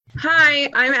Hi,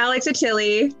 I'm Alex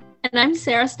Attili, And I'm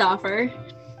Sarah Stoffer.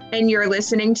 and you're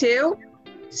listening to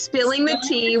Spilling the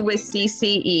Tea with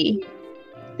CCE.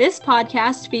 This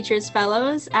podcast features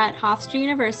fellows at Hofstra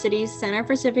University's Center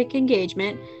for Civic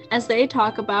Engagement as they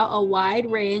talk about a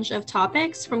wide range of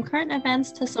topics from current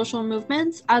events to social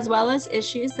movements, as well as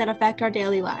issues that affect our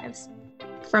daily lives.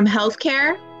 From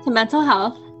healthcare To mental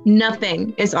health,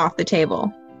 nothing is off the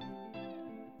table.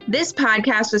 This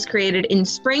podcast was created in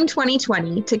spring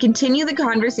 2020 to continue the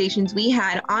conversations we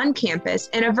had on campus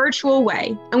in a virtual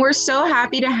way, and we're so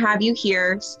happy to have you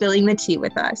here spilling the tea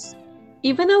with us.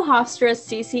 Even though Hofstra's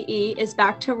CCE is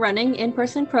back to running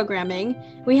in-person programming,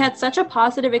 we had such a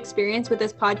positive experience with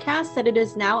this podcast that it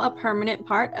is now a permanent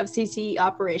part of CCE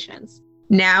operations.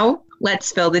 Now, let's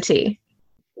spill the tea.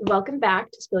 Welcome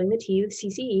back to Spilling the Tea with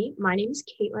CCE. My name is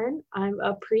Caitlin. I'm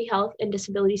a pre-health and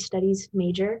disability studies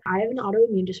major. I have an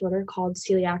autoimmune disorder called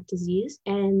celiac disease,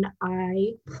 and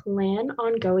I plan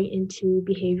on going into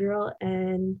behavioral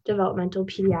and developmental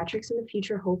pediatrics in the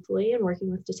future, hopefully, and working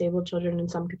with disabled children in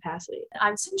some capacity.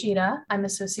 I'm Sanjita. I'm a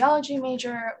sociology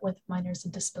major with minors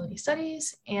in disability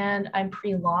studies, and I'm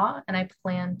pre-law, and I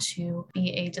plan to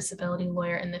be a disability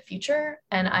lawyer in the future.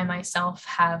 And I myself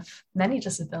have many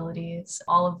disabilities,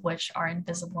 all of which are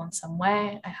invisible in some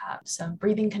way. I have some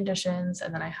breathing conditions,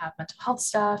 and then I have mental health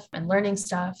stuff and learning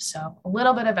stuff. So a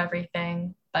little bit of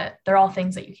everything, but they're all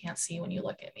things that you can't see when you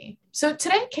look at me. So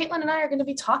today, Caitlin and I are going to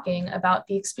be talking about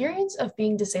the experience of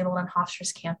being disabled on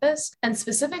Hofstra's campus, and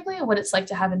specifically what it's like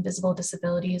to have invisible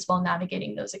disabilities while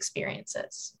navigating those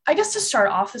experiences. I guess to start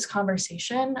off this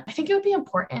conversation, I think it would be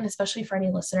important, especially for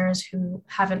any listeners who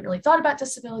haven't really thought about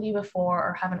disability before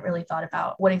or haven't really thought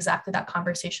about what exactly that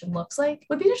conversation looks like,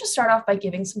 would be to just start off by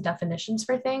giving some definitions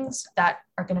for things that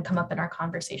are going to come up in our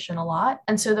conversation a lot.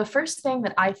 And so the first thing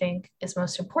that I think is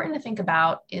most important to think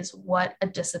about is what a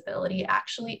disability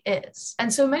actually is.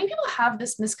 And so many people have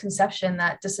this misconception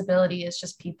that disability is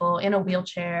just people in a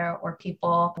wheelchair or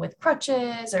people with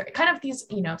crutches or kind of these,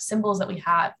 symbols that we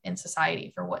have in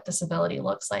society for what disability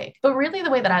looks like. But really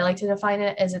the way that I like to define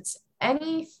it is it's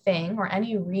anything or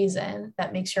any reason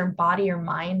that makes your body or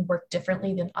mind work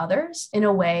differently than others in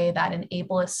a way that an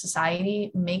ableist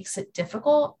society makes it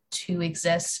difficult to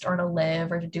exist or to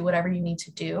live or to do whatever you need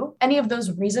to do. Any of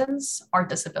those reasons are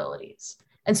disabilities.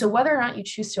 And so whether or not you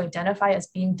choose to identify as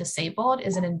being disabled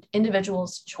is an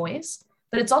individual's choice,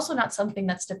 but it's also not something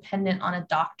that's dependent on a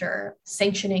doctor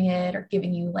sanctioning it or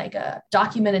giving you like a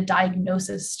documented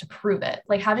diagnosis to prove it.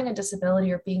 Like having a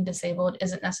disability or being disabled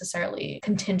isn't necessarily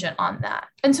contingent on that.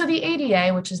 And so the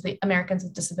ADA, which is the Americans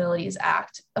with Disabilities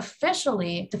Act,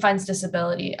 officially defines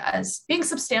disability as being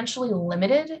substantially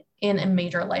limited in a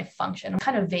major life function.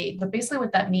 Kind of vague, but basically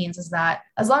what that means is that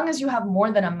as long as you have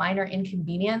more than a minor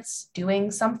inconvenience doing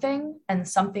something, and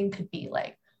something could be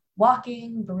like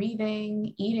walking,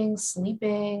 breathing, eating,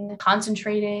 sleeping,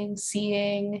 concentrating,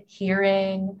 seeing,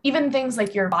 hearing, even things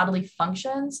like your bodily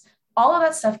functions, all of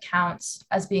that stuff counts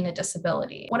as being a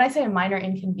disability. When I say a minor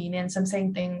inconvenience, I'm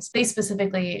saying things they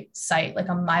specifically cite, like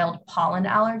a mild pollen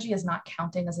allergy is not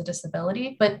counting as a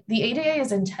disability, but the ADA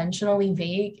is intentionally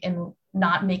vague in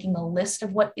not making a list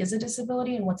of what is a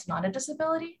disability and what's not a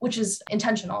disability, which is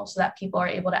intentional so that people are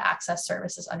able to access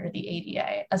services under the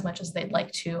ADA as much as they'd like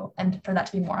to, and for that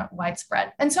to be more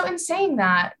widespread. And so in saying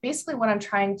that, basically what I'm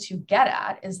trying to get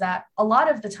at is that a lot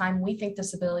of the time we think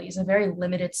disability is a very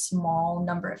limited, small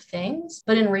number of things,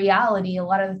 but in reality, a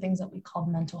lot of the things that we call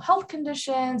mental health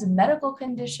conditions, medical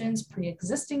conditions,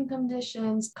 pre-existing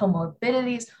conditions,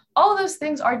 comorbidities, all of those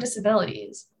things are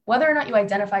disabilities. Whether or not you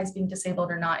identify as being disabled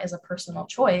or not is a personal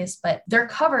choice, but they're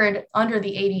covered under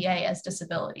the ADA as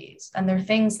disabilities. And they're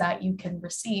things that you can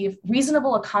receive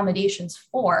reasonable accommodations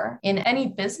for in any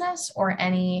business or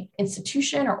any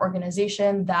institution or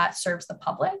organization that serves the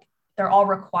public. They're all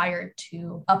required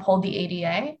to uphold the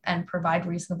ADA and provide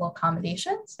reasonable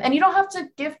accommodations. And you don't have to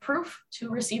give proof to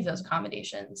receive those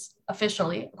accommodations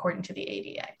officially, according to the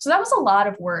ADA. So that was a lot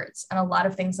of words and a lot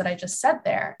of things that I just said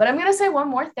there. But I'm going to say one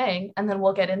more thing, and then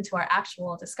we'll get into our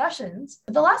actual discussions.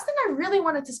 But the last thing I really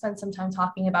wanted to spend some time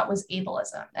talking about was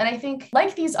ableism. And I think,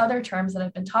 like these other terms that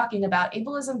I've been talking about,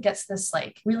 ableism gets this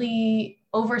really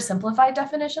oversimplified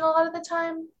definition a lot of the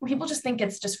time. People just think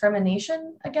it's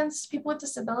discrimination against people with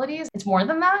disabilities. It's more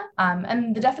than that.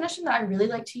 And the definition that I really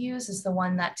like to use is the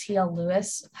one that T.L.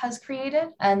 Lewis has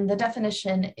created. And the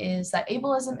definition is that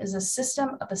ableism is a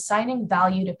system of assigning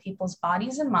value to people's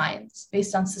bodies and minds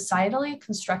based on societally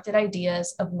constructed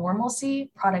ideas of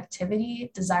normalcy, productivity,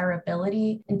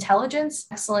 desirability, intelligence,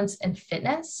 excellence, and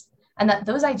fitness, and that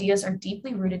those ideas are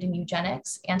deeply rooted in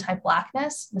eugenics,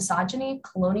 anti-Blackness, misogyny,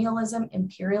 colonialism,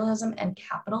 imperialism, and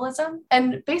capitalism.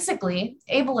 And basically,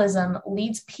 ableism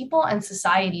leads people and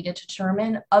society to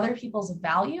determine other people's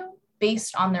value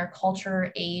based on their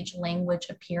culture, age, language,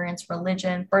 appearance,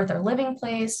 religion, birth or living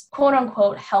place, quote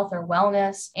unquote, health or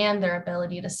wellness, and their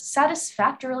ability to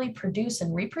satisfactorily produce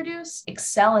and reproduce,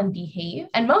 excel and behave.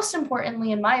 And most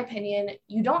importantly, in my opinion,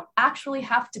 you don't actually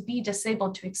have to be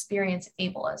disabled to experience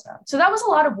ableism. So that was a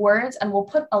lot of words, and we'll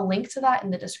put a link to that in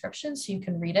the description so you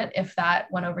can read it if that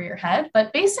went over your head.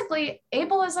 But basically,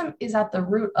 ableism is at the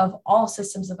root of all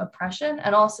systems of oppression,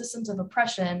 and all systems of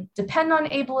oppression depend on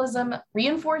ableism,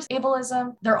 reinforce ableism.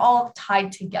 They're all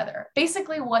tied together.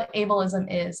 Basically, what ableism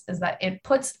is that it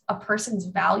puts a person's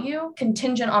value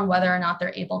contingent on whether or not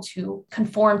they're able to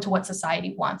conform to what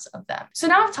society wants of them. So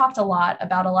now I've talked a lot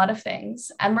about a lot of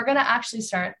things, and we're going to actually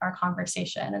start our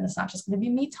conversation. And it's not just going to be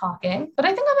me talking, but I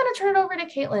think I'm going to turn it over to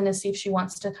Caitlin to see if she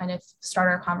wants to kind of start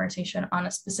our conversation on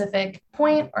a specific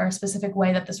point or a specific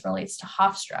way that this relates to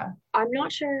Hofstra. I'm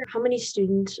not sure how many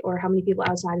students or how many people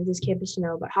outside of this campus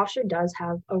know, but Hofstra does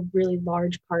have a really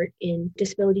large part in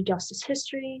disability justice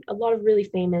history. A lot of really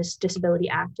famous disability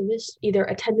activists either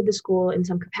attended the school in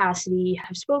some capacity,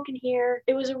 have spoken here.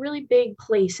 It was a really big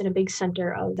place and a big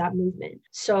center of that movement.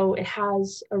 So it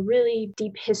has a really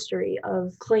deep history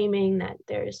of claiming that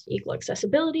there's equal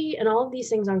accessibility and all of these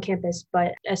things on campus.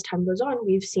 But as time goes on,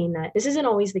 we've seen that this isn't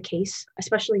always the case,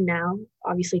 especially now.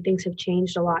 Obviously, things have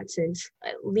changed a lot since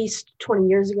at least 20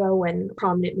 years ago when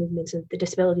prominent movements of the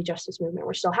disability justice movement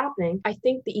were still happening. I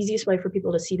think the easiest way for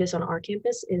people to see this on our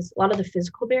campus is a lot of the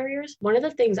physical barriers. One of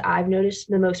the things I've noticed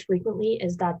the most frequently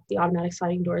is that the automatic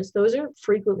sliding doors, those are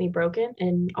frequently broken.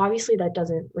 And obviously that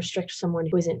doesn't restrict someone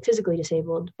who isn't physically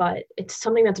disabled, but it's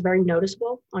something that's very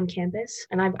noticeable on campus.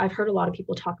 And I've heard a lot of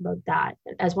people talk about that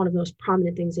as one of the most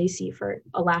prominent things they see for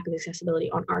a lack of accessibility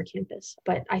on our campus.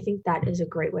 But I think that is a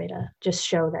great way to just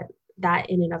show that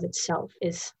in and of itself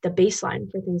is the baseline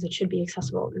for things that should be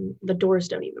accessible, and the doors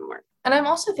don't even work. And I'm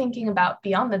also thinking about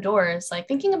beyond the doors, like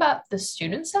thinking about the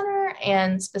student center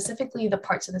and specifically the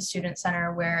parts of the student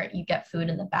center where you get food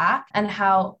in the back, and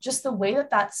how just the way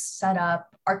that that's set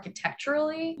up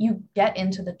architecturally, you get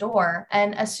into the door.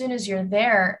 And as soon as you're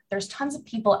there, there's tons of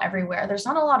people everywhere. There's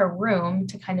not a lot of room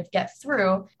to kind of get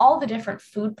through all the different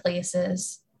food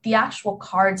places. The actual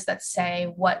cards that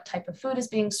say what type of food is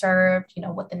being served,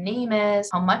 what the name is,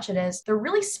 how much it is, they're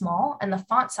really small, and the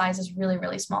font size is really,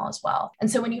 really small as well.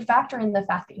 And so when you factor in the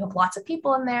fact that you have lots of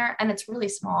people in there and it's really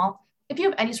small, if you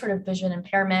have any sort of vision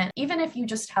impairment, even if you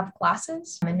just have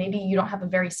glasses and maybe you don't have a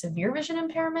very severe vision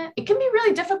impairment, it can be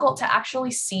really difficult to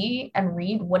actually see and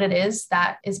read what it is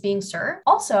that is being served.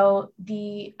 Also,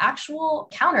 the actual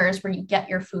counters where you get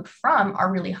your food from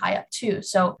are really high up too.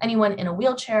 So anyone in a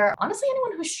wheelchair, honestly,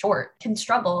 anyone who's short can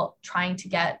struggle trying to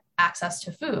get access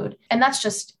to food. And that's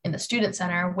just in the student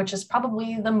center, which is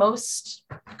probably the most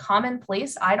common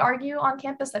place, I'd argue, on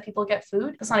campus that people get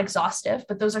food. It's not exhaustive,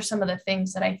 but those are some of the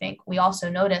things that I think we also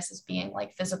notice as being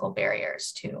like physical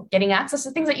barriers to getting access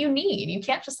to things that you need. You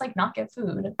can't just like not get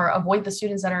food or avoid the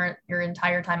student center your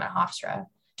entire time at Hofstra.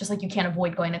 Just like you can't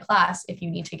avoid going to class if you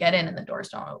need to get in and the doors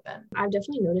don't open. I've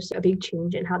definitely noticed a big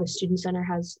change in how the student center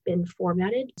has been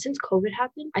formatted since COVID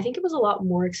happened. I think it was a lot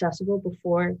more accessible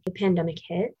before the pandemic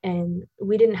hit, and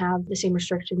we didn't have the same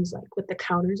restrictions like with the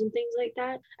counters and things like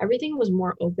that. Everything was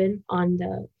more open on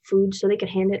the food, so they could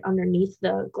hand it underneath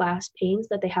the glass panes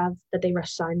that they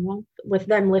rest sign on. With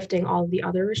them lifting all of the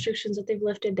other restrictions that they've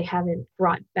lifted, they haven't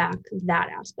brought back that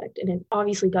aspect, and it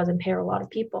obviously does impair a lot of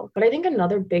people. But I think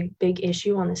another big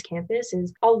issue on this campus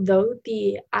is, although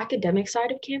the academic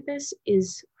side of campus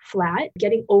is flat,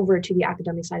 getting over to the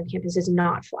academic side of campus is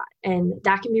not flat. And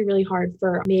that can be really hard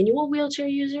for manual wheelchair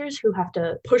users who have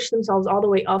to push themselves all the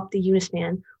way up the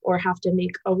Unispan or have to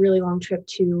make a really long trip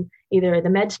to either the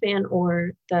med span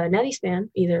or the Netty span,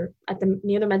 either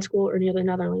near the med school or near the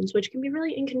Netherlands, which can be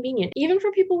really inconvenient, even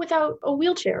for people without a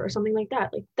wheelchair or something like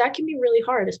that. Like that can be really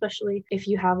hard, especially if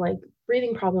you have like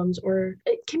breathing problems, or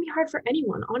it can be hard for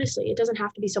anyone. Honestly, it doesn't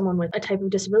have to be someone with a type of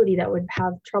disability that would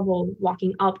have trouble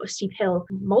walking up a steep hill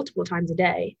multiple times a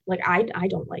day. Like I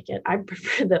don't like it. I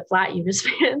prefer the flat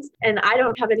Unispans, and I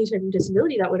don't have any type of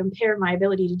disability that would impair my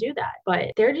ability to do that,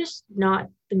 but they're just not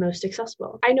the most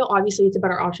accessible. I know obviously it's a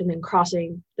better option than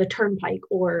crossing the turnpike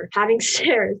or having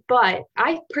stairs, but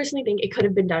I personally think it could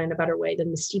have been done in a better way than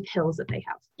the steep hills that they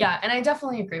have. Yeah, and I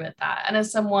definitely agree with that. And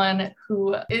as someone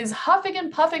who is huffing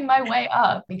and puffing my way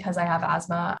up because I have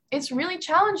asthma, it's really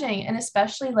challenging. And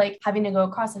especially like having to go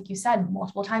across, like you said,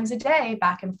 multiple times a day,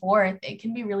 back and forth, it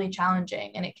can be really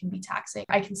challenging and it can be taxing.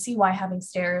 I can see why having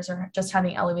stairs or just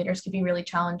having elevators could be really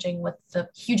challenging with the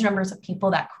huge numbers of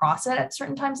people that cross it at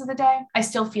certain times of the day. I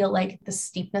still feel like the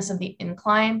steepness of the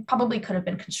incline probably could have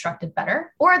been constructed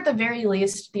better, or at the very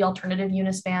least, the alternative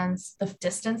Unispans, the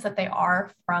distance that they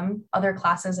are from other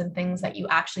classes and things that you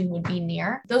actually would be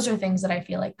near. Those are things that I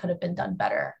feel like could have been done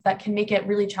better that can make it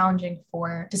really challenging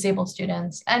for disabled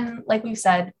students. And like we've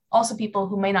said, also people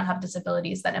who may not have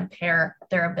disabilities that impair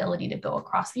their ability to go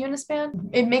across the Unispan.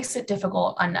 It makes it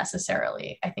difficult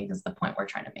unnecessarily, I think is the point we're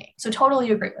trying to make. So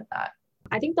totally agree with that.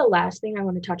 I think the last thing I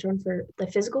want to touch on for the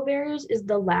physical barriers is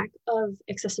the lack of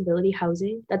accessibility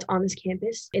housing that's on this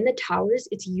campus. In the towers,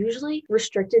 it's usually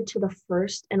restricted to the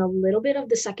first and a little bit of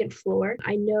the second floor.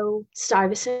 I know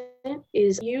Stuyvesant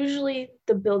is usually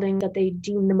the building that they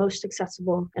deem the most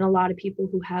accessible, and a lot of people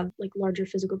who have like larger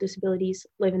physical disabilities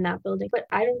live in that building. But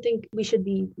I don't think we should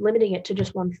be limiting it to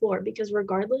just one floor, because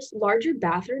regardless, larger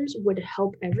bathrooms would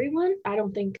help everyone. I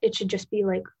don't think it should just be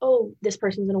like, oh, this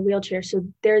person's in a wheelchair, so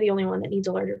they're the only one that needs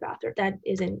a larger bathroom. That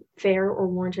isn't fair or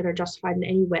warranted or justified in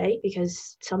any way,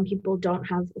 because some people don't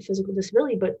have a physical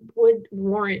disability but would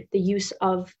warrant the use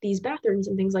of these bathrooms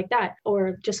and things like that,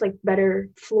 or just like better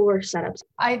floor setups.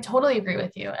 I totally agree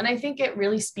with you. And I think it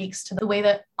really speaks to the way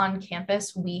that on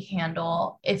campus we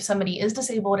handle if somebody is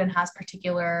disabled and has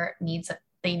particular needs that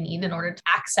they need in order to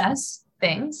access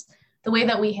things. The way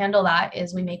that we handle that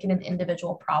is we make it an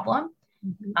individual problem.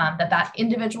 That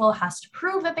individual has to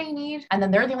prove that they need, and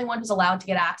then they're the only one who's allowed to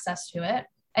get access to it.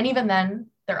 And even then,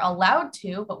 they're allowed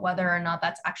to, but whether or not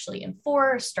that's actually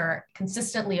enforced or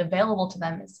consistently available to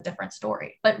them is a different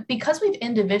story. But because we've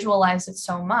individualized it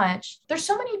so much, there's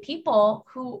so many people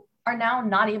who are now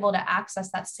not able to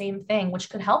access that same thing, which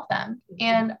could help them.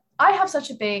 And I have such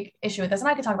a big issue with this, and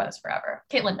I could talk about this forever.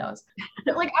 Caitlin knows.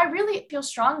 But like, I really feel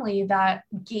strongly that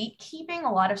gatekeeping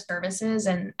a lot of services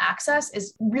and access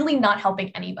is really not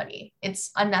helping anybody. It's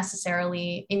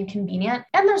unnecessarily inconvenient.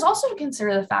 And there's also to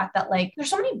consider the fact that like, there's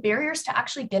so many barriers to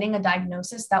actually getting a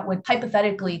diagnosis that would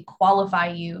hypothetically qualify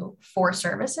you for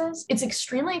services. It's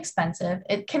extremely expensive.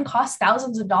 It can cost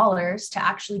thousands of dollars to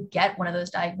actually get one of those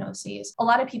diagnoses. A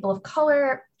lot of people of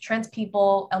color, trans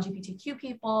people, LGBTQ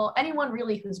people, anyone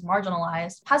really who's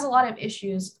marginalized has a lot of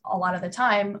issues a lot of the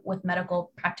time with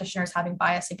medical practitioners having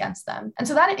bias against them. And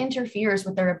so that interferes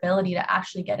with their ability to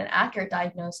actually get an accurate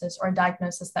diagnosis or a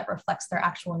diagnosis that reflects their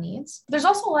actual needs. There's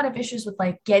also a lot of issues with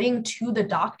like getting to the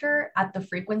doctor at the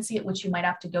frequency at which you might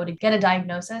have to go to get a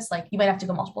diagnosis. Like you might have to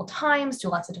go multiple times, do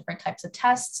lots of different types of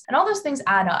tests, and all those things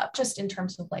add up just in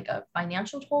terms of like a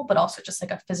financial toll, but also just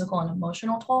like a physical and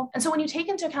emotional toll. And so when you take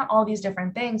into account all these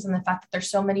different things, and the fact that there's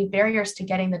so many barriers to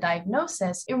getting the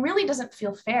diagnosis, it really doesn't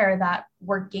feel fair that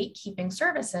we're gatekeeping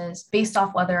services based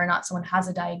off whether or not someone has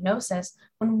a diagnosis,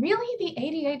 when really the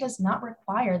ADA does not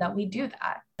require that we do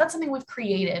that. That's something we've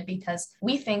created because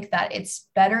we think that it's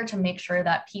better to make sure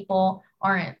that people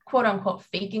aren't quote unquote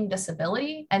faking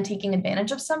disability and taking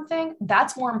advantage of something.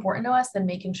 That's more important to us than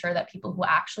making sure that people who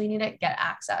actually need it get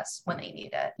access when they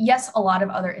need it. Yes, a lot of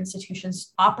other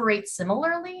institutions operate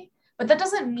similarly, but that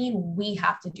doesn't mean we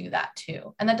have to do that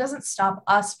too. And that doesn't stop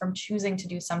us from choosing to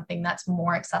do something that's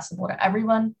more accessible to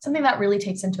everyone, something that really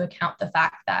takes into account the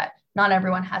fact that not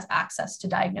everyone has access to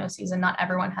diagnoses and not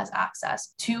everyone has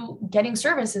access to getting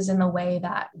services in the way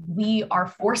that we are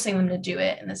forcing them to do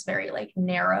it in this very like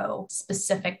narrow,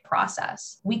 specific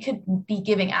process. We could be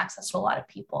giving access to a lot of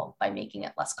people by making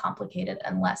it less complicated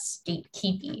and less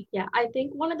gatekeepy. Yeah, I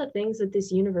think one of the things that this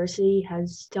university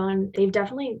has done, they've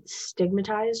definitely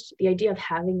stigmatized the idea of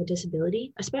having a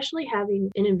disability, especially having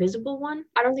an invisible one.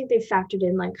 I don't think they've factored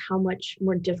in like how much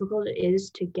more difficult it is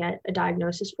to get a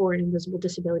diagnosis for an invisible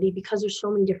disability, because there's so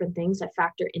many different things that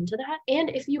factor into that. And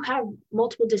if you have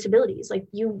multiple disabilities, like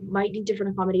you might need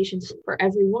different accommodations for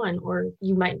everyone, or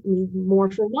you might need more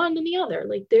for one than the other.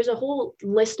 Like there's a whole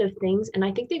list of things. And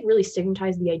I think they've really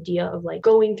stigmatized the idea of like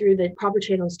going through the proper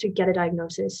channels to get a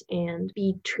diagnosis and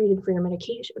be treated for your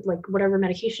medication, like whatever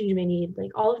medication you may need,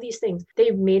 like all of these things.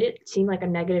 They've made it seem like a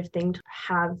negative thing to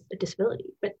have a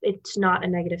disability, but it's not a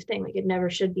negative thing. Like it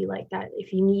never should be like that.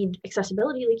 If you need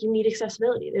accessibility, like you need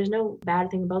accessibility. There's no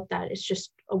bad thing about that it's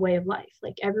just a way of life.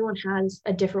 Like everyone has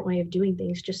a different way of doing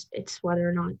things, just it's whether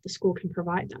or not the school can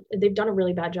provide that. They've done a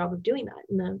really bad job of doing that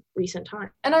in the recent time.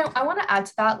 And I want to add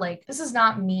to that, like, this is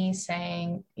not me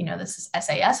saying, this is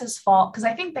SAS's fault, because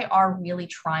I think they are really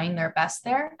trying their best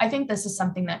there. I think this is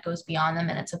something that goes beyond them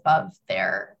and it's above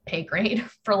their pay grade,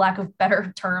 for lack of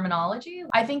better terminology.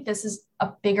 I think this is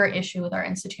a bigger issue with our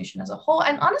institution as a whole,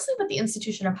 and honestly with the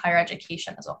institution of higher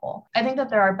education as a whole. I think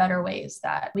that there are better ways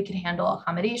that we can handle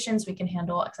accommodations, we can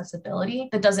handle accessibility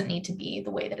that doesn't need to be the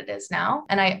way that it is now.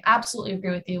 And I absolutely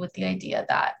agree with you with the idea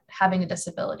that having a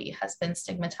disability has been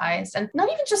stigmatized, and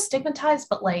not even just stigmatized,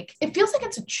 but like it feels like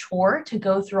it's a chore to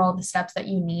go through all the steps that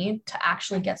you need to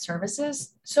actually get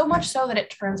services, so much so that it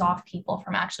turns off people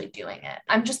from actually doing it.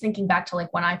 I'm just thinking back to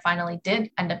like when I finally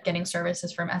did end up getting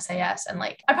services from SAS, and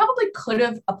like I probably could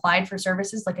have applied for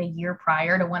services like a year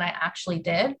prior to when I actually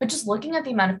did, but just looking at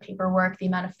the amount of paperwork, the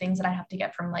amount of things that I have to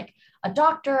get from like a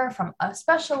doctor, from a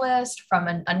specialist, from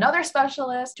another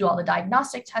specialist, do all the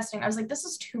diagnostic testing. I was like, this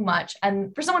is too much.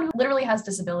 And for someone who literally has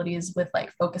disabilities with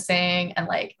like focusing and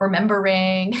like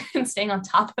remembering and staying on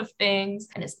top of things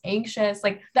and is anxious,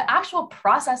 like the actual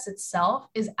process itself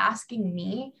is asking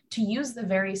me to use the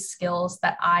very skills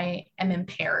that I am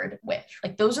impaired with.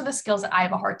 Like those are the skills that I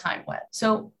have a hard time with.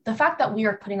 So the fact that we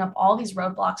are putting up all these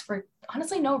roadblocks for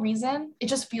honestly no reason, it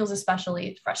just feels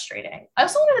especially frustrating. I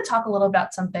also wanted to talk a little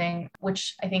about something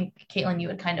which I think, Caitlin, you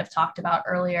had kind of talked about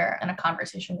earlier in a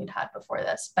conversation we'd had before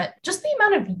this, but just the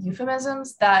amount of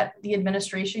euphemisms that the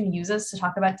administration uses to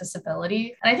talk about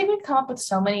disability. And I think we've come up with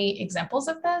so many examples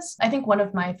of this. I think one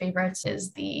of my favorites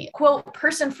is the quote,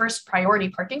 person first priority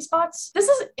parking spots. This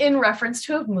is in reference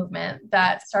to a movement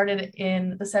that started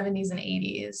in the 70s and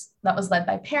 80s that was led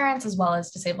by parents as well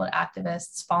as disabled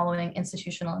activists following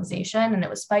institutionalization. And it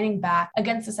was fighting back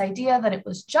against this idea that it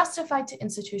was justified to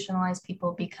institutionalize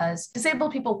people because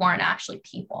disabled people weren't actually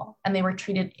people and they were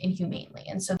treated inhumanely.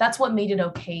 And so that's what made it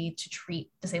okay to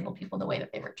treat disabled people the way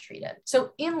that they were treated.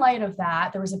 So in light of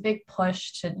that, there was a big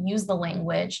push to use the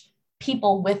language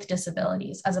people with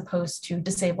disabilities as opposed to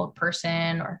disabled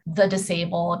person or the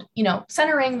disabled,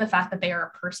 centering the fact that they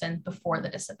are a person before the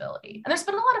disability. And there's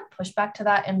been a lot of pushback to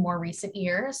that in more recent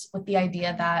years with the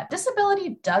idea that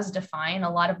disability does define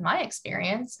a lot of my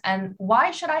experience. And why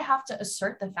should I have to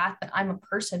assert the fact that I'm a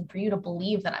person for you to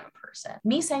believe that I'm a person?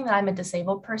 Me saying that I'm a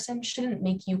disabled person shouldn't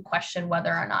make you question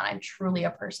whether or not I'm truly a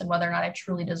person, whether or not I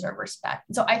truly deserve respect.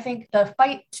 So I think the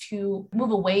fight to move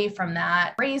away from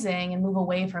that phrasing and move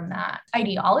away from that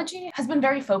ideology has been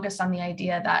very focused on the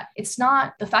idea that it's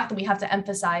not the fact that we have to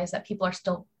emphasize that people are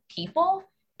still people.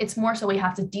 It's more so we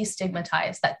have to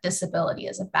destigmatize that disability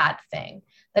is a bad thing,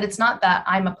 that it's not that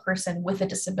I'm a person with a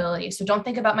disability. So don't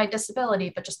think about my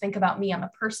disability, but just think about me. I'm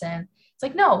a person. It's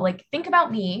like, no, like think about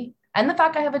me and the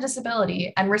fact I have a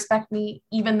disability and respect me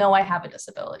even though I have a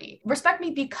disability. Respect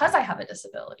me because I have a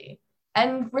disability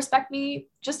and respect me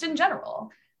just in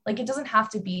general. Like it doesn't have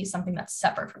to be something that's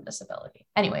separate from disability.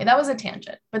 Anyway, that was a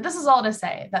tangent, but this is all to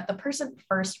say that the person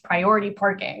first priority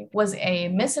parking was a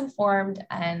misinformed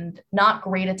and not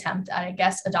great attempt at, I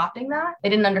guess, adopting that. They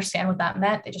didn't understand what that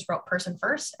meant. They just wrote person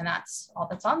first and that's all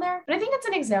that's on there. But I think it's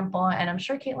an example, and I'm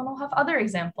sure Caitlin will have other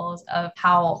examples of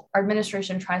how our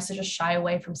administration tries to just shy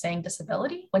away from saying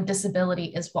disability when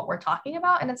disability is what we're talking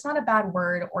about. And it's not a bad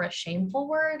word or a shameful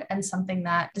word and something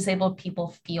that disabled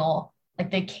people feel like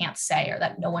they can't say or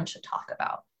that no one should talk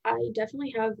about. I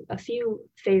definitely have a few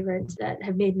favorites that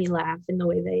have made me laugh in the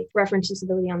way they reference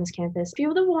disability on this campus. A few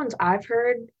of the ones I've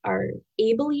heard are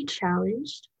ably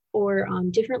challenged or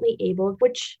differently abled,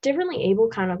 which differently able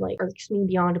kind of like irks me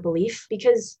beyond a belief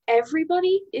because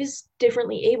everybody is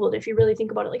differently abled. If you really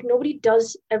think about it, like nobody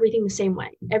does everything the same way.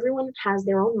 Everyone has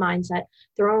their own mindset,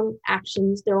 their own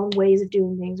actions, their own ways of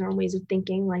doing things, their own ways of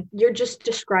thinking. Like you're just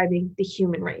describing the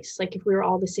human race. Like if we were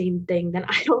all the same thing, then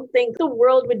I don't think the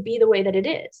world would be the way that it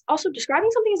is. Also,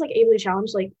 describing something as like ably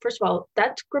challenged, like first of all,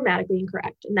 that's grammatically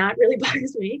incorrect. And that really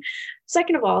bugs me.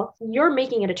 Second of all, you're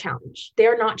making it a challenge.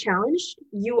 They're not challenged.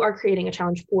 You are creating a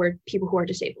challenge for people who are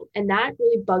disabled. And that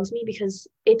really bugs me because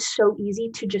it's so easy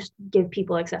to just give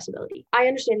people accessibility. I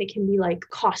understand it can be like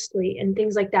costly and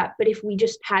things like that. But if we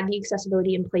just had the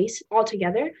accessibility in place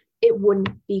altogether, it wouldn't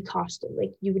be costly.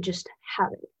 Like you would just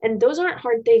have it. And those aren't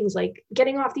hard things like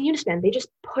getting off the Unispan. They just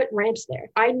put ramps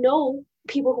there. I know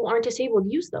people who aren't disabled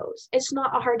use those. It's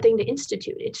not a hard thing to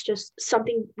institute. It's just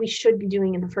something we should be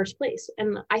doing in the first place.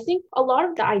 And I think a lot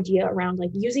of the idea around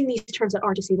like using these terms that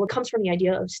aren't disabled comes from the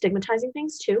idea of stigmatizing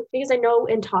things too. Because I know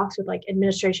in talks with like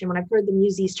administration, when I've heard them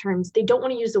use these terms, they don't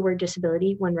want to use the word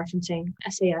disability when referencing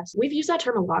SAS. We've used that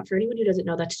term a lot. For anyone who doesn't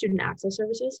know, that's student access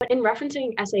services. But in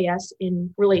referencing SAS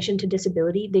in relation to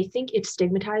disability, they think it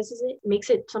stigmatizes it, makes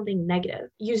it something negative.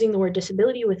 Using the word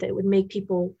disability with it would make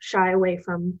people shy away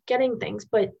from getting things.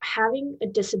 But having a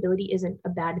disability isn't a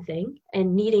bad thing,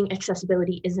 and needing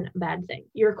accessibility isn't a bad thing.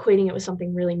 You're equating it with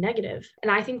something really negative.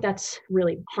 And I think that's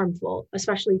really harmful,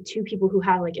 especially to people who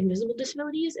have like invisible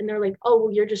disabilities. And they're like, oh,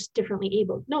 well, you're just differently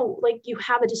abled. No, like you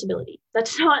have a disability.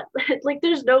 That's not like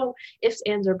there's no ifs,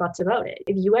 ands, or buts about it.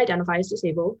 If you identify as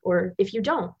disabled, or if you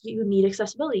don't, you need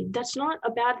accessibility. That's not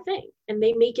a bad thing. And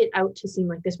they make it out to seem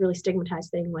like this really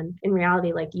stigmatized thing when in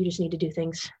reality, like you just need to do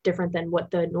things different than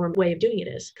what the normal way of doing it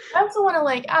is. I also want to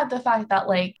like add the fact that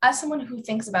like as someone who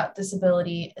thinks about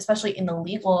disability, especially in the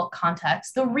legal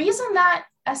context, the reason that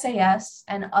SAS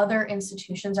and other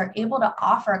institutions are able to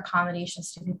offer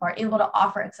accommodations to people, are able to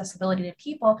offer accessibility to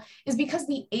people is because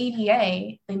the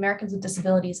ADA, the Americans with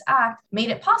Disabilities Act,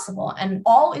 made it possible. And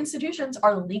all institutions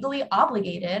are legally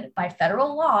obligated by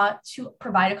federal law to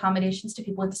provide accommodations to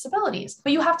people with disabilities.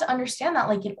 But you have to understand that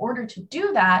like in order to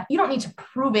do that, you don't need to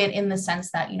prove it in the sense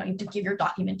that, you know, you have to give your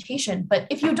documentation. But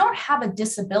if you don't have a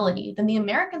disability, then the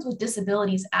Americans with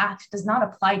Disabilities Act does not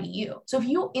apply to you. So if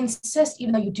you insist,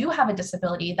 even though you do have a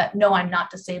disability, that no, I'm not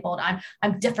disabled,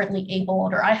 I'm differently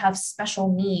abled, or I have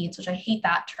special needs, which I hate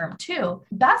that term too,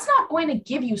 that's not going to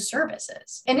give you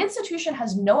services. An institution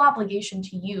has no obligation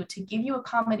to you to give you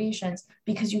accommodations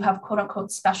because you have quote unquote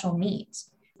special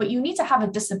needs. But you need to have a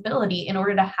disability in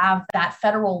order to have that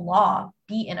federal law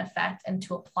be in effect and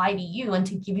to apply to you and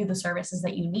to give you the services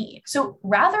that you need. So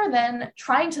rather than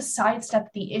trying to sidestep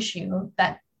the issue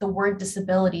that the word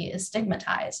disability is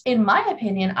stigmatized. In my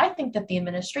opinion, I think that the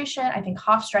administration, I think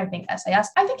Hofstra, I think SAS,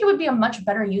 I think it would be a much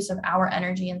better use of our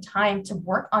energy and time to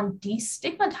work on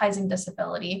destigmatizing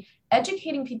disability,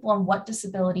 educating people on what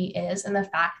disability is and the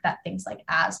fact that things like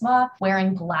asthma,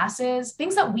 wearing glasses,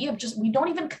 things that we don't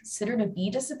even consider to be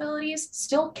disabilities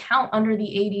still count under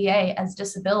the ADA as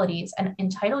disabilities and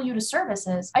entitle you to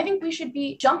services. I think we should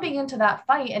be jumping into that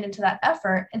fight and into that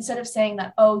effort instead of saying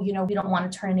that, oh, you know, we don't want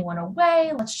to turn anyone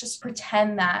away. Let's just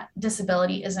pretend that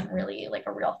disability isn't really like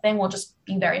a real thing. We'll just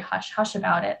be very hush hush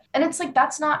about it. And it's like,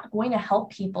 that's not going to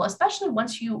help people, especially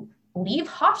once you leave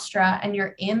Hofstra and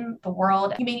you're in the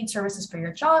world, you may need services for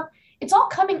your job. It's all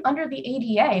coming under the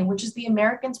ADA, which is the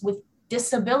Americans with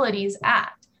Disabilities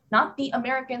Act, not the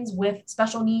Americans with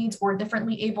special needs or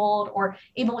differently abled or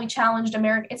ably challenged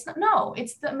It's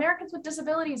the Americans with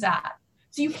Disabilities Act.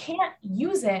 So you can't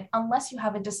use it unless you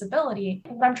have a disability.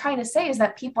 What I'm trying to say is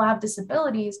that people have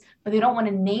disabilities, but they don't want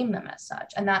to name them as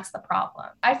such. And that's the problem.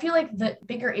 I feel like the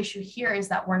bigger issue here is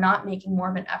that we're not making more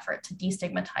of an effort to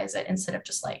destigmatize it instead of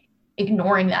just like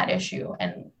ignoring that issue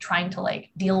and trying to like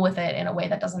deal with it in a way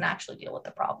that doesn't actually deal with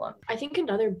the problem. I think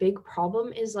another big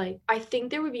problem is like, I think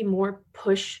there would be more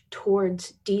push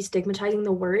towards destigmatizing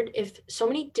the word if so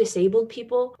many disabled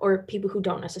people or people who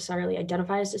don't necessarily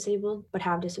identify as disabled but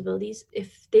have disabilities,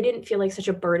 if they didn't feel like such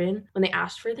a burden when they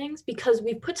asked for things, because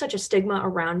we've put such a stigma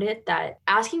around it that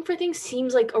asking for things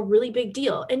seems like a really big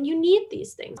deal and you need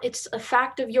these things. It's a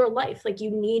fact of your life. Like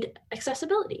you need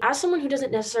accessibility. As someone who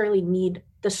doesn't necessarily need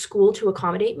the school to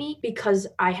accommodate me because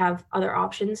I have other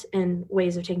options and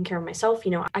ways of taking care of myself.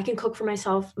 You know, I can cook for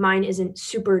myself. Mine isn't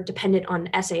super dependent on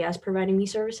SAS providing me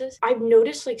services. I've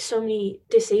noticed like so many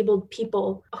disabled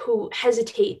people who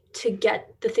hesitate to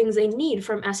get the things they need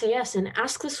from SAS and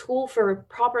ask the school for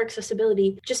proper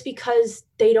accessibility just because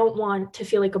they don't want to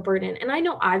feel like a burden. And I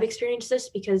know I've experienced this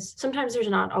because sometimes there's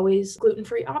not always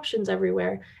gluten-free options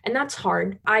everywhere. And that's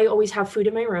hard. I always have food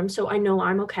in my room, so I know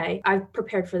I'm okay. I've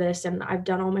prepared for this and I've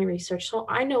done all my research, so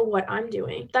I know what I'm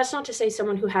doing. That's not to say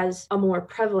someone who has a more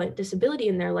prevalent disability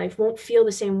in their life won't feel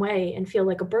the same way and feel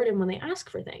like a burden when they ask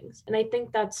for things. And I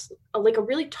think that's a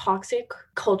really toxic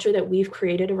culture that we've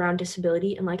created around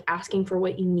disability and like asking for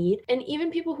what you need. And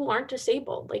even people who aren't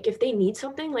disabled, like if they need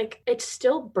something, like it's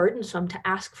still burdensome to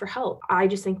ask for help. I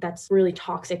just think that's really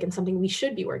toxic and something we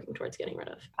should be working towards getting rid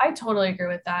of. I totally agree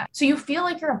with that. So you feel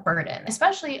like you're a burden,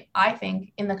 especially I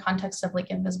think in the context of like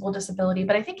invisible disability,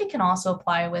 but I think it can also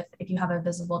apply with if you have a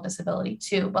visible disability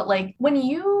too. But like when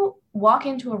you walk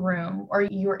into a room or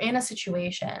you're in a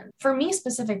situation, for me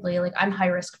specifically, like I'm high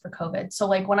risk for COVID. So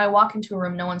like when I walk into a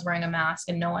room, no one's wearing a mask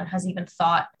and no one has even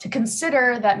thought to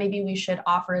consider that maybe we should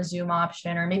offer a Zoom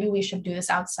option, or maybe we should do this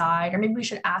outside, or maybe we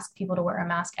should ask people to wear a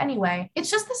mask anyway.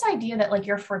 It's just this idea that like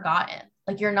you're forgotten.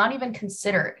 Like you're not even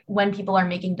considered when people are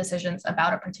making decisions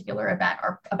about a particular event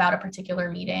or about a particular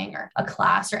meeting or a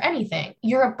class or anything.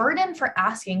 You're a burden for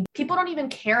asking. People don't even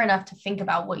care enough to think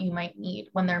about what you might need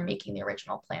when they're making the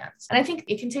original plans. And I think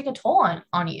it can take a toll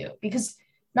on you, because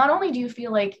not only do you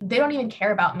feel like they don't even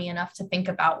care about me enough to think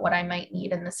about what I might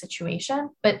need in this situation,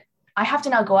 but I have to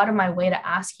now go out of my way to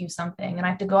ask you something, and I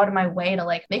have to go out of my way to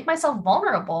like make myself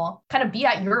vulnerable, kind of be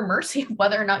at your mercy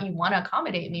whether or not you want to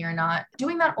accommodate me or not.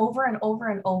 Doing that over and over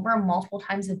and over multiple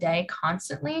times a day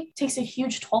constantly takes a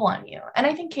huge toll on you. And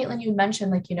I think, Caitlin, you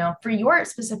mentioned like, for your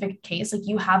specific case, like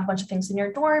you have a bunch of things in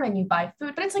your dorm and you buy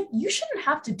food, but it's like, you shouldn't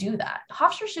have to do that.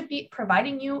 Hofstra should be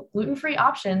providing you gluten-free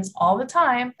options all the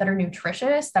time that are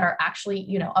nutritious, that are actually,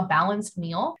 a balanced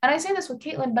meal. And I say this with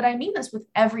Caitlin, but I mean this with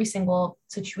every single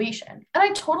situation. And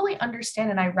I totally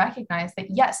understand and I recognize that,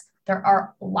 yes, there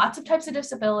are lots of types of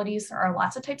disabilities, there are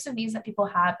lots of types of needs that people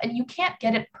have, and you can't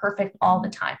get it perfect all the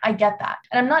time. I get that.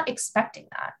 And I'm not expecting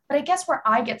that. But I guess where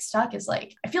I get stuck is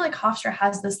like, I feel like Hofstra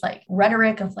has this like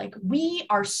rhetoric of like, we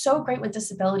are so great with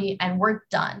disability and we're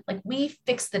done. Like we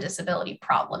fixed the disability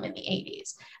problem in the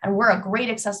 80s and we're a great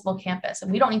accessible campus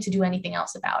and we don't need to do anything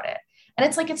else about it. And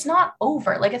it's like, it's not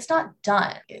over. Like, it's not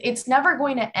done. It's never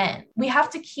going to end. We have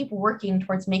to keep working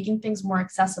towards making things more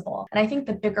accessible. And I think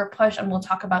the bigger push, and we'll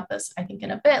talk about this, I think,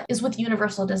 in a bit, is with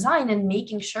universal design and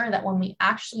making sure that when we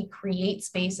actually create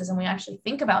spaces and we actually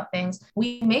think about things,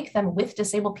 we make them with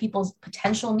disabled people's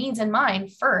potential needs in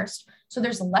mind first. So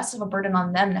there's less of a burden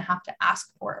on them to have to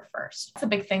ask for it first. That's a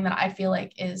big thing that I feel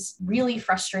like is really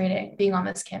frustrating being on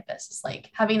this campus. It's like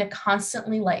having to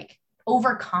constantly like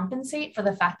overcompensate for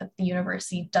the fact that the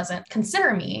university doesn't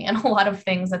consider me in a lot of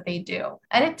things that they do.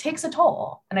 And it takes a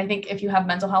toll. And I think if you have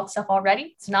mental health stuff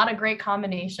already, it's not a great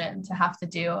combination to have to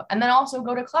do. And then also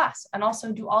go to class and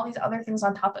also do all these other things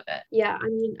on top of it. Yeah, I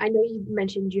mean, I know you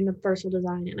mentioned universal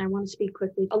design, and I want to speak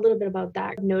quickly a little bit about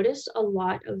that. I've noticed a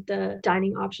lot of the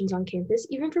dining options on campus,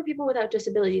 even for people without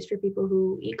disabilities, for people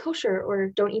who eat kosher or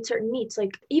don't eat certain meats,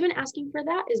 like even asking for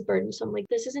that is burdensome. Like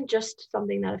this isn't just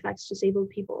something that affects disabled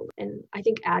people. And I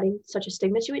think adding such a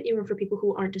stigma to it, even for people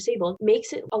who aren't disabled,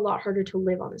 makes it a lot harder to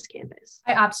live on this campus.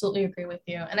 I absolutely agree with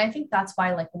you. And I think that's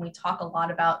why, like, when we talk a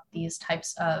lot about these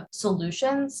types of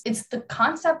solutions, it's the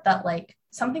concept that, like,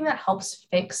 something that helps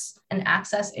fix an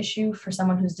access issue for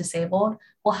someone who's disabled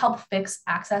will help fix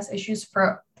access issues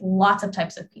for lots of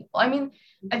types of people. I mean,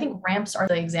 I think ramps are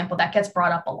the example that gets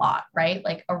brought up a lot, right?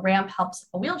 Like a ramp helps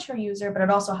a wheelchair user, but it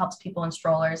also helps people in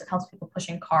strollers. It helps people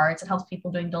pushing carts. It helps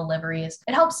people doing deliveries.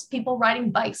 It helps people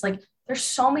riding bikes. Like there's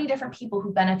so many different people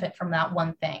who benefit from that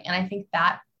one thing. And I think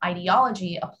that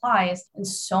ideology applies in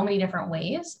so many different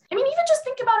ways. I mean, even just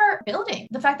think about our building.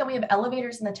 The fact that we have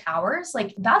elevators in the towers,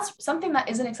 like that's something that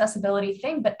is an accessibility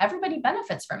thing, but everybody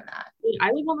benefits from that.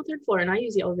 I live on the third floor and I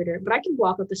use the elevator, but I can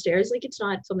walk up the stairs. Like it's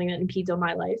not something that impedes on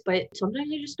my life, but sometimes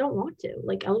I just don't want to.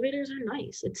 Like elevators are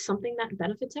nice. It's something that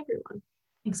benefits everyone.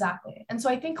 Exactly. And so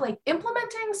I think like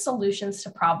implementing solutions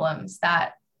to problems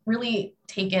that really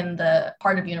take in the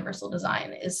part of universal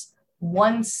design is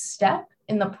one step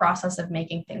in the process of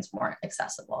making things more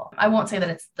accessible. I won't say that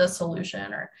it's the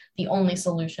solution or the only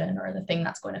solution or the thing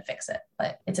that's going to fix it,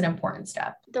 but it's an important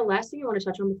step. The last thing I want to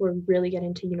touch on before we really get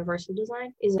into universal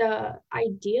design is the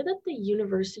idea that the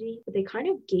university, they kind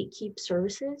of gatekeep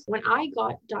services. When I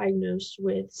got diagnosed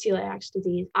with celiac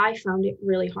disease, I found it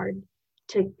really hard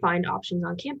to find options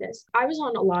on campus. I was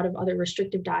on a lot of other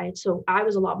restrictive diets, so I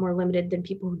was a lot more limited than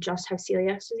people who just have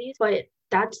celiac disease, but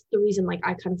that's the reason like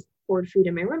I kind of hoard food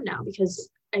in my room now, because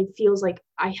it feels like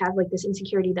I have like this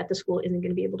insecurity that the school isn't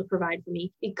going to be able to provide for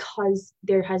me because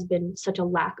there has been such a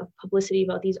lack of publicity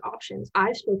about these options.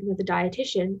 I've spoken with a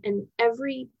dietitian and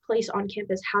every place on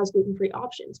campus has gluten-free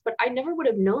options, but I never would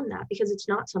have known that because it's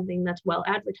not something that's well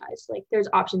advertised. Like there's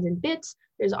options in Bits,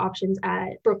 there's options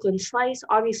at Brooklyn Slice,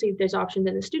 obviously there's options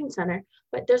in the Student Center,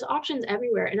 but there's options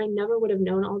everywhere. And I never would have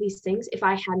known all these things if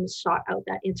I hadn't sought out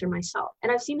that answer myself.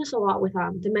 And I've seen this a lot with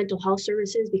the mental health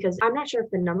services, because I'm not sure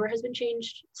if the number has been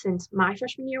changed since my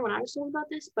freshman year when I was told about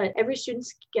this, but every student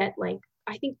get like,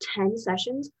 I think 10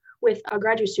 sessions with a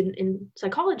graduate student in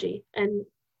psychology. And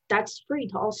that's free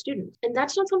to all students. And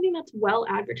that's not something that's well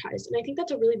advertised. And I think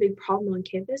that's a really big problem on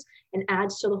campus and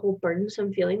adds to the whole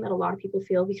burdensome feeling that a lot of people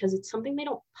feel because it's something they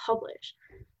don't publish.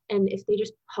 And if they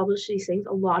just publish these things,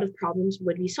 a lot of problems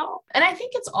would be solved. And I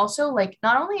think it's also like,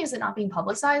 not only is it not being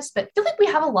publicized, but I feel like we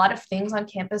have a lot of things on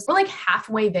campus. We're like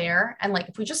halfway there. And like,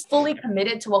 if we just fully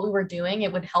committed to what we were doing,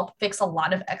 it would help fix a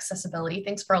lot of accessibility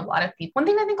things for a lot of people. One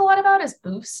thing I think a lot about is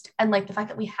Boost. And like the fact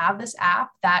that we have this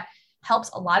app that helps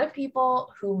a lot of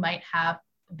people who might have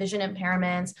vision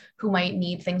impairments, who might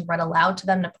need things read aloud to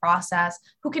them to process,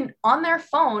 who can on their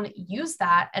phone use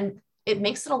that, and it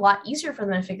makes it a lot easier for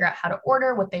them to figure out how to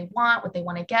order what they want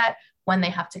to get, when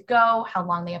they have to go, how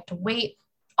long they have to wait.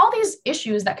 All these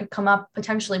issues that could come up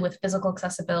potentially with physical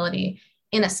accessibility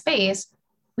in a space,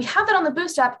 we have that on the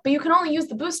Boost app, but you can only use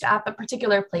the Boost app at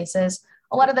particular places.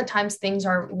 A lot of the times things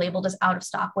are labeled as out of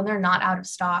stock when they're not out of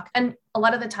stock. And a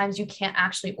lot of the times you can't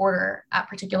actually order at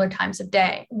particular times of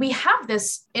day. We have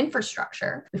this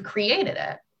infrastructure, we've created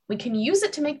it. We can use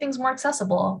it to make things more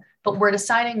accessible, but we're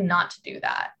deciding not to do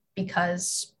that.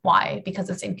 Because why? Because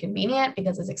it's inconvenient,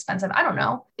 because it's expensive. I don't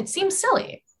know. It seems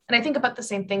silly. And I think about the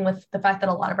same thing with the fact that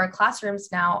a lot of our classrooms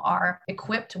now are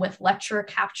equipped with lecture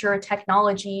capture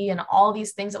technology and all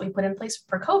these things that we put in place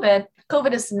for COVID.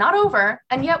 COVID is not over.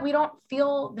 And yet we don't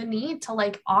feel the need to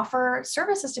like offer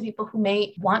services to people who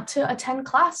may want to attend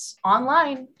class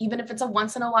online, even if it's a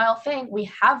once in a while thing.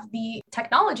 We have the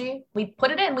technology, we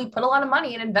put it in, we put a lot of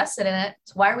money and invested in it.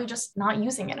 So why are we just not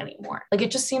using it anymore? Like,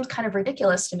 it just seems kind of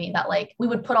ridiculous to me that like we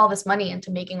would put all this money into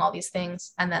making all these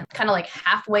things and then kind of like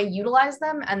halfway utilize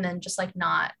them and then just like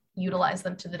not utilize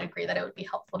them to the degree that it would be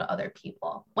helpful to other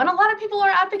people, when a lot of people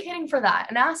are advocating for that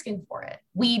and asking for it.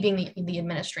 We, being the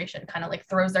administration, kind of like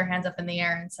throws their hands up in the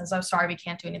air and says, oh, sorry, we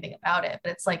can't do anything about it.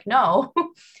 But it's like, no,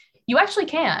 you actually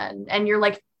can. And you're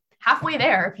like halfway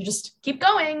there. If you just keep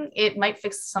going, it might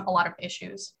fix a lot of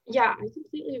issues. Yeah, I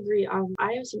completely agree.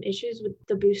 I have some issues with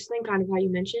the Boost thing, kind of how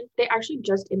you mentioned. They actually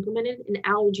just implemented an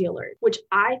allergy alert, which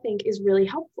I think is really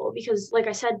helpful because, like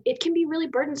I said, it can be really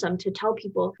burdensome to tell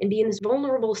people and be in this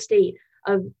vulnerable state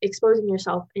of exposing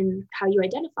yourself in how you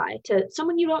identify to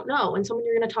someone you don't know and someone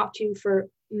you're going to talk to for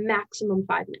maximum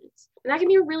 5 minutes. And that can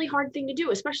be a really hard thing to do,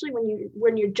 especially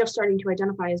when you're just starting to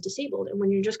identify as disabled and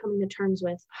when you're just coming to terms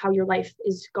with how your life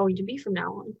is going to be from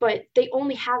now on. But they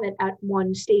only have it at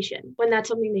one station, when that's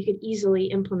something they could easily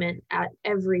implement at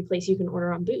every place you can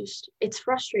order on Boost. It's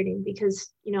frustrating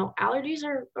because, you know, allergies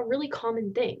are a really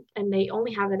common thing and they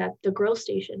only have it at the grill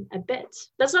station at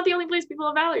Bits. That's not the only place people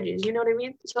have allergies, you know what I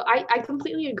mean? So I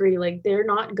completely agree. Like, they're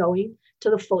not going to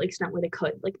the full extent where they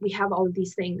could. Like, we have all of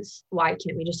these things. Why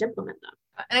can't we just implement them?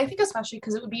 And I think especially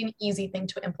because it would be an easy thing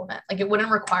to implement. Like, it wouldn't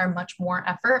require much more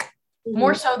effort,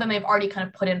 more so than they've already kind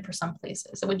of put in for some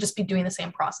places. It would just be doing the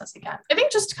same process again. I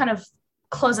think just to kind of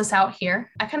close us out here,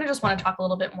 I kind of just want to talk a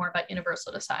little bit more about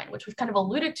universal design, which we've kind of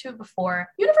alluded to before.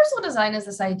 Universal design is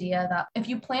this idea that if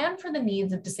you plan for the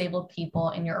needs of disabled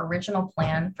people in your original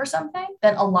plan for something,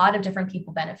 then a lot of different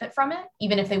people benefit from it,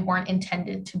 even if they weren't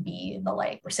intended to be the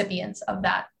like recipients of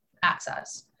that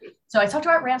access. So I talked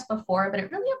about ramps before, but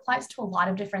it really applies to a lot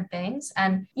of different things.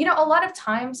 And, you know, a lot of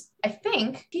times I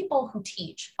think people who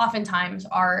teach oftentimes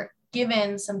are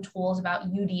given some tools about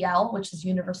UDL, which is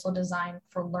universal design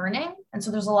for learning. And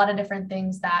so there's a lot of different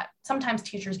things that sometimes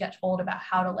teachers get told about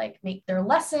how to like make their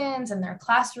lessons and their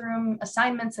classroom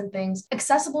assignments and things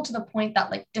accessible to the point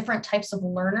that like different types of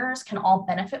learners can all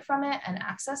benefit from it and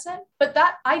access it. But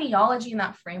that ideology and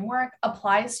that framework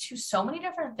applies to so many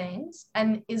different things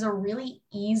and is a really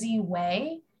easy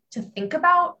way to think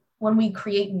about when we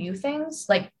create new things,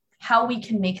 like how we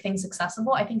can make things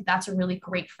accessible. I think that's a really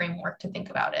great framework to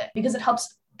think about it because it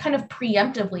helps kind of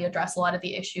preemptively address a lot of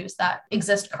the issues that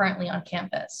exist currently on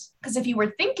campus. Because if you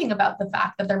were thinking about the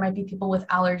fact that there might be people with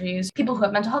allergies, people who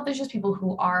have mental health issues, people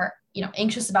who are, you know,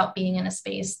 anxious about being in a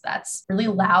space that's really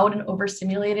loud and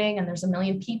overstimulating and there's a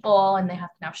million people and they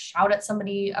have to now shout at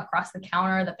somebody across the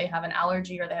counter that they have an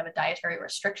allergy or they have a dietary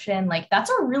restriction, like that's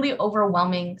a really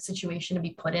overwhelming situation to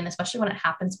be put in, especially when it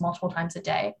happens multiple times a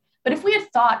day. But if we had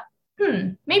thought,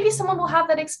 maybe someone will have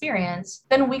that experience,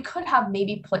 then we could have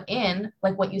maybe put in,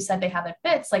 like what you said they have at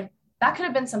Bits, like that could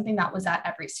have been something that was at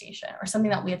every station or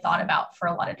something that we had thought about for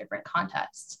a lot of different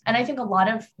contexts. And I think a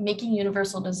lot of making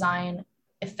universal design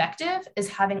effective is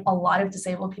having a lot of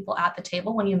disabled people at the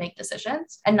table when you make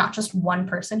decisions, and not just one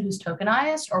person who's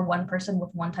tokenized or one person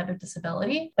with one type of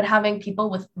disability, but having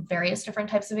people with various different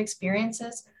types of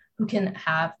experiences who can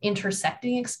have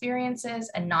intersecting experiences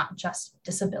and not just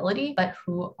disability, but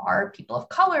who are people of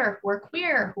color, who are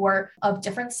queer, who are of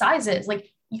different sizes.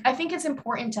 Like, I think it's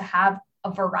important to have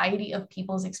a variety of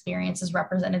people's experiences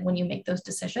represented when you make those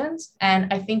decisions.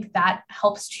 And I think that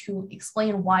helps to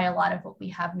explain why a lot of what we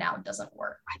have now doesn't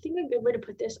work. I think a good way to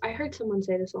put this, I heard someone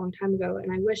say this a long time ago,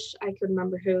 and I wish I could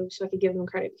remember who so I could give them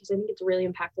credit because I think it's a really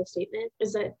impactful statement,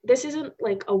 is that this isn't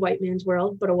like a white man's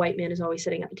world, but a white man is always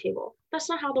sitting at the table. That's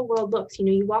not how the world looks. You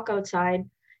know, you walk outside,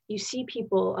 you see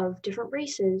people of different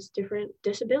races, different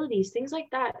disabilities, things like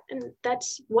that. And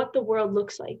that's what the world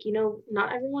looks like. You know,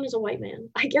 not everyone is a white man,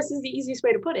 I guess is the easiest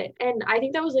way to put it. And I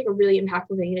think that was like a really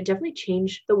impactful thing. And it definitely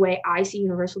changed the way I see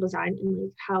universal design and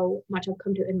like how much I've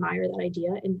come to admire that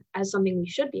idea and as something we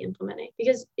should be implementing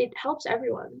because it helps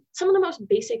everyone. Some of the most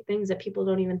basic things that people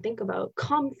don't even think about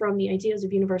come from the ideas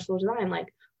of universal design,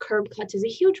 like curb cuts is a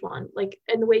huge one. Like,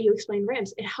 and the way you explain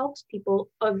ramps, it helps people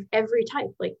of every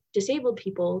type, like disabled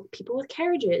people, people with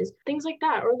carriages, things like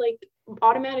that, or like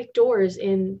automatic doors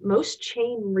in most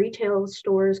chain retail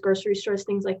stores, grocery stores,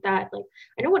 things like that. Like,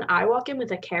 I know when I walk in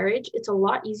with a carriage, it's a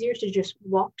lot easier to just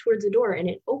walk towards the door and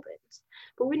it opens.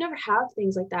 But we never have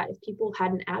things like that if people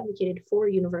hadn't advocated for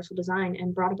universal design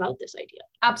and brought about this idea.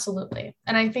 Absolutely.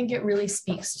 And I think it really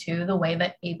speaks to the way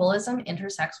that ableism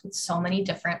intersects with so many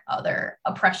different other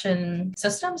oppression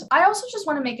systems. I also just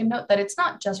want to make a note that it's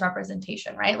not just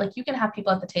representation, right? Like you can have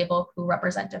people at the table who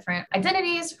represent different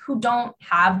identities, who don't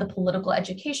have the political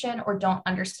education or don't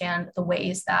understand the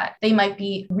ways that they might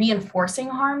be reinforcing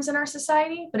harms in our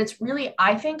society. But it's really,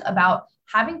 I think, about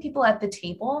having people at the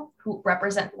table who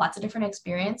represent lots of different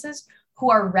experiences,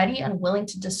 who are ready and willing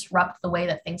to disrupt the way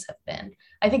that things have been.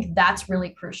 I think that's really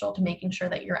crucial to making sure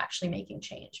that you're actually making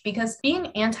change, because being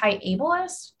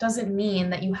anti-ableist doesn't mean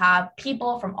that you have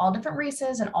people from all different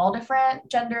races and all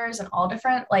different genders and all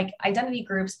different like identity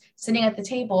groups sitting at the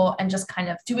table and just kind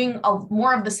of doing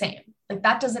more of the same. Like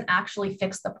that doesn't actually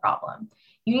fix the problem.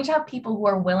 You need to have people who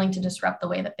are willing to disrupt the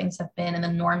way that things have been and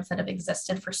the norms that have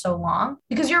existed for so long.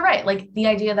 Because you're right, like the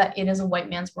idea that it is a white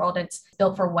man's world, it's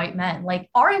built for white men. Like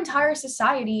our entire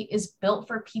society is built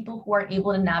for people who are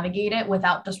able to navigate it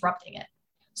without disrupting it.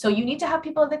 So you need to have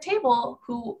people at the table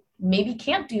who maybe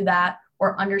can't do that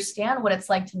or understand what it's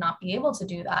like to not be able to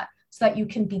do that, so that you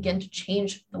can begin to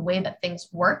change the way that things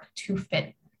work to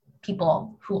fit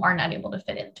people who are not able to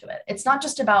fit into it. It's not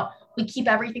just about we keep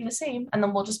everything the same and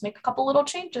then we'll just make a couple little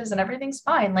changes and everything's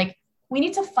fine. Like we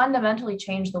need to fundamentally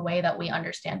change the way that we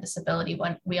understand disability,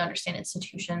 when we understand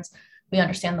institutions, we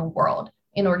understand the world,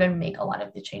 in order to make a lot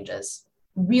of the changes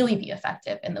really be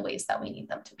effective in the ways that we need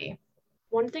them to be.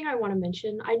 One thing I want to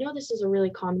mention, I know this is a really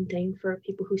common thing for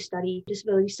people who study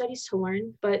disability studies to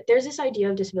learn, but there's this idea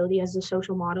of disability as a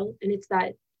social model, and it's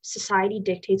that society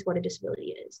dictates what a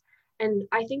disability is. And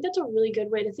I think that's a really good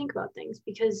way to think about things,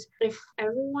 because if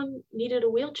everyone needed a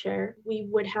wheelchair, we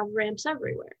would have ramps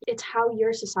everywhere. It's how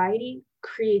your society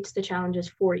creates the challenges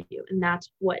for you. And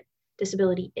that's what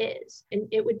disability is. And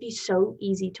it would be so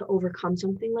easy to overcome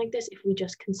something like this if we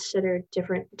just considered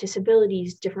different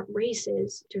disabilities, different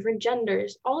races, different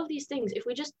genders, all of these things. If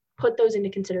we just put those into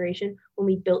consideration when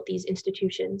we built these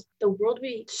institutions, the world would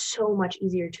be so much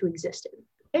easier to exist in.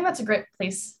 I think that's a great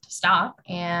place to stop.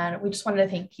 And we just wanted to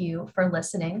thank you for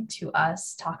listening to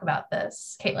us talk about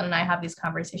this. Caitlin and I have these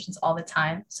conversations all the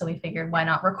time, so we figured why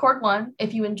not record one.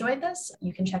 If you enjoyed this,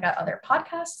 you can check out other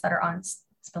podcasts that are on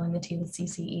Spilling the Tea with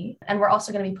CCE. And we're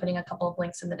also going to be putting a couple of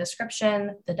links in the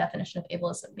description, the definition of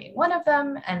ableism being one of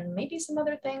them, and maybe some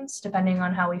other things depending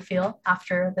on how we feel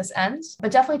after this ends.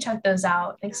 But definitely check those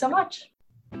out. Thanks so much.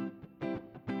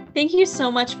 Thank you so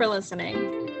much for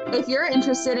listening. If you're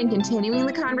interested in continuing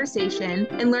the conversation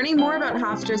and learning more about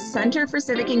Hofstra's Center for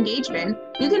Civic Engagement,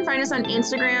 you can find us on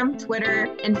Instagram,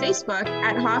 Twitter, and Facebook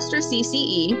at Hofstra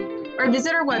CCE, or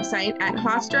visit our website at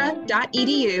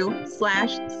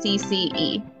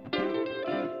hofstra.edu/CCE.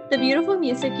 The beautiful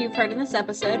music you've heard in this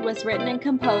episode was written and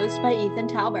composed by Ethan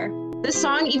Tauber. The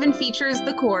song even features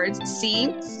the chords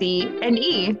C, C, and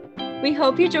E. We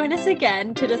hope you join us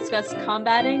again to discuss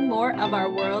combating more of our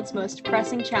world's most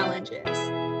pressing challenges.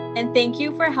 And thank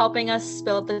you for helping us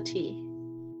spill the tea.